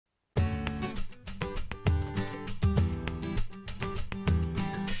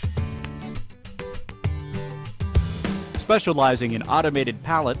Specializing in automated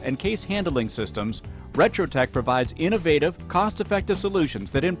pallet and case handling systems, Retrotech provides innovative, cost-effective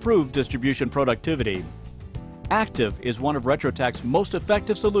solutions that improve distribution productivity. ACTIV is one of Retrotech's most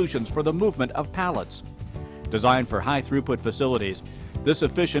effective solutions for the movement of pallets. Designed for high-throughput facilities, this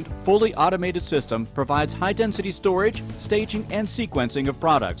efficient, fully automated system provides high-density storage, staging, and sequencing of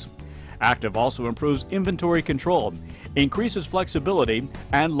products. ACTIV also improves inventory control, increases flexibility,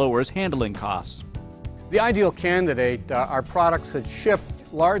 and lowers handling costs. The ideal candidate are products that ship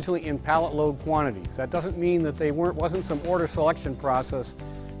largely in pallet load quantities. That doesn't mean that wasn't some order selection process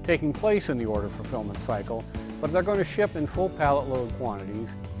taking place in the order fulfillment cycle, but they're going to ship in full pallet load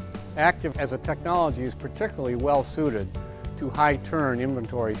quantities. ACTIV as a technology is particularly well suited to high turn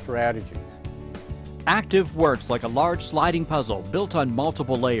inventory strategies. ACTIV works like a large sliding puzzle built on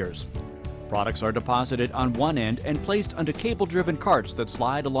multiple layers. Products are deposited on one end and placed onto cable-driven carts that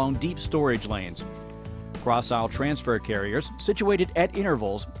slide along deep storage lanes. Cross-aisle transfer carriers, situated at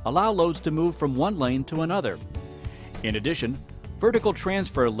intervals, allow loads to move from one lane to another. In addition, vertical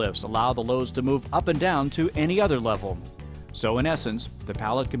transfer lifts allow the loads to move up and down to any other level. So in essence, the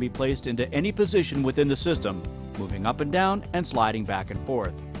pallet can be placed into any position within the system, moving up and down and sliding back and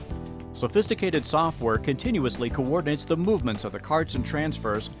forth. Sophisticated software continuously coordinates the movements of the carts and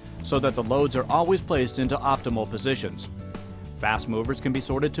transfers so that the loads are always placed into optimal positions. Fast movers can be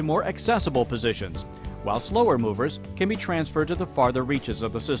sorted to more accessible positions, while slower movers can be transferred to the farther reaches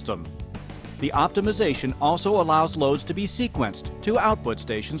of the system. The optimization also allows loads to be sequenced to output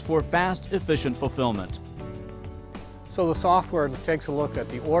stations for fast, efficient fulfillment. So the software takes a look at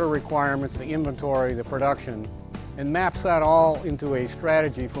the order requirements, the inventory, the production, and maps that all into a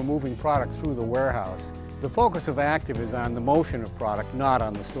strategy for moving product through the warehouse. The focus of ACTIV is on the motion of product, not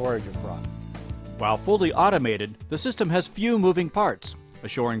on the storage of product. While fully automated, the system has few moving parts,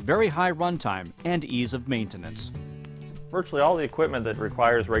 assuring very high runtime and ease of maintenance. Virtually all the equipment that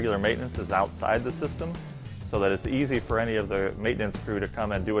requires regular maintenance is outside the system, so that it's easy for any of the maintenance crew to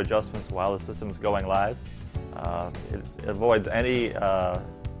come and do adjustments while the system is going live. It avoids any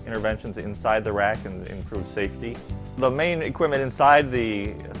interventions inside the rack and improves safety. The main equipment inside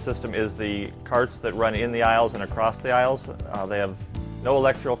the system is the carts that run in the aisles and across the aisles. They have no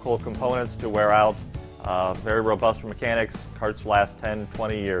electrical components to wear out, very robust for mechanics. Carts last 10,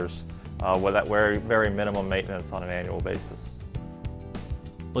 20 years with that very minimum maintenance on an annual basis.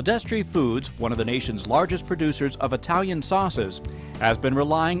 Ledestri Foods, one of the nation's largest producers of Italian sauces, has been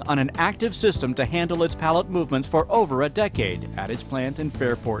relying on an ACTIV system to handle its pallet movements for over a decade at its plant in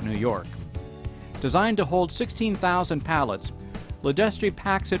Fairport, New York. Designed to hold 16,000 pallets, Ledestri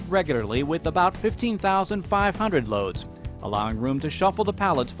packs it regularly with about 15,500 loads, allowing room to shuffle the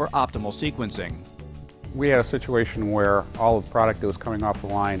pallets for optimal sequencing. We had a situation where all the product that was coming off the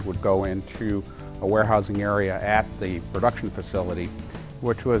line would go into a warehousing area at the production facility,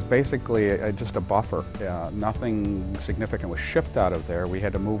 which was basically just a buffer. Nothing significant was shipped out of there. We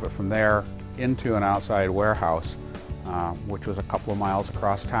had to move it from there into an outside warehouse, which was a couple of miles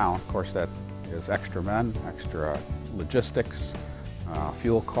across town. Of course, that is extra men, extra logistics,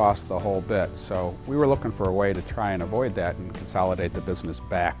 fuel costs, the whole bit. So we were looking for a way to try and avoid that and consolidate the business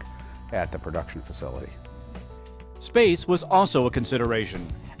back at the production facility. Space was also a consideration,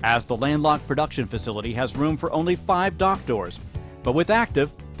 as the landlocked production facility has room for only 5 dock doors. But with ACTIV,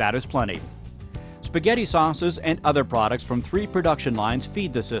 that is plenty. Spaghetti sauces and other products from 3 production lines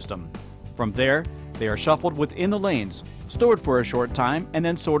feed the system. From there, they are shuffled within the lanes, stored for a short time, and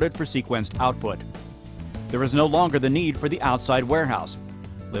then sorted for sequenced output. There is no longer the need for the outside warehouse.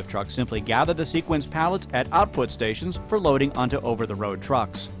 Lift trucks simply gather the sequenced pallets at output stations for loading onto over-the-road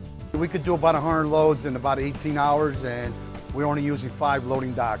trucks. We could do about 100 loads in about 18 hours, and we're only using 5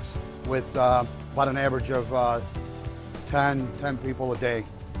 loading docks with about an average of 10 people a day.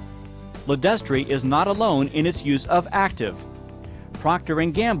 Ledestri is not alone in its use of ACTIV. Procter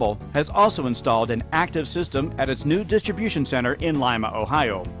 & Gamble has also installed an ACTIV system at its new distribution center in Lima,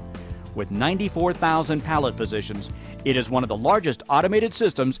 Ohio. With 94,000 pallet positions, it is one of the largest automated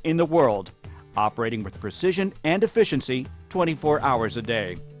systems in the world, operating with precision and efficiency 24 hours a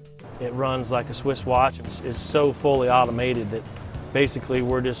day. It runs like a Swiss watch. It's so fully automated that basically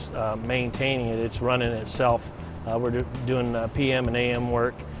we're just maintaining it. It's running itself. We're doing PM and AM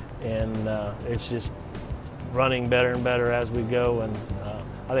work, and it's just running better and better as we go, and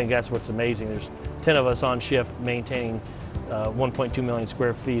I think that's what's amazing. There's 10 of us on shift maintaining 1.2 million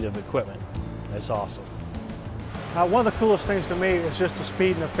square feet of equipment. That's awesome. One of the coolest things to me is just the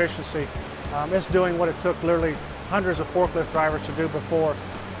speed and efficiency. It's doing what it took literally hundreds of forklift drivers to do before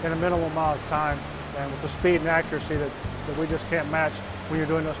in a minimal amount of time, and with the speed and accuracy that we just can't match when you're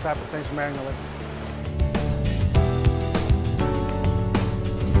doing those type of things manually.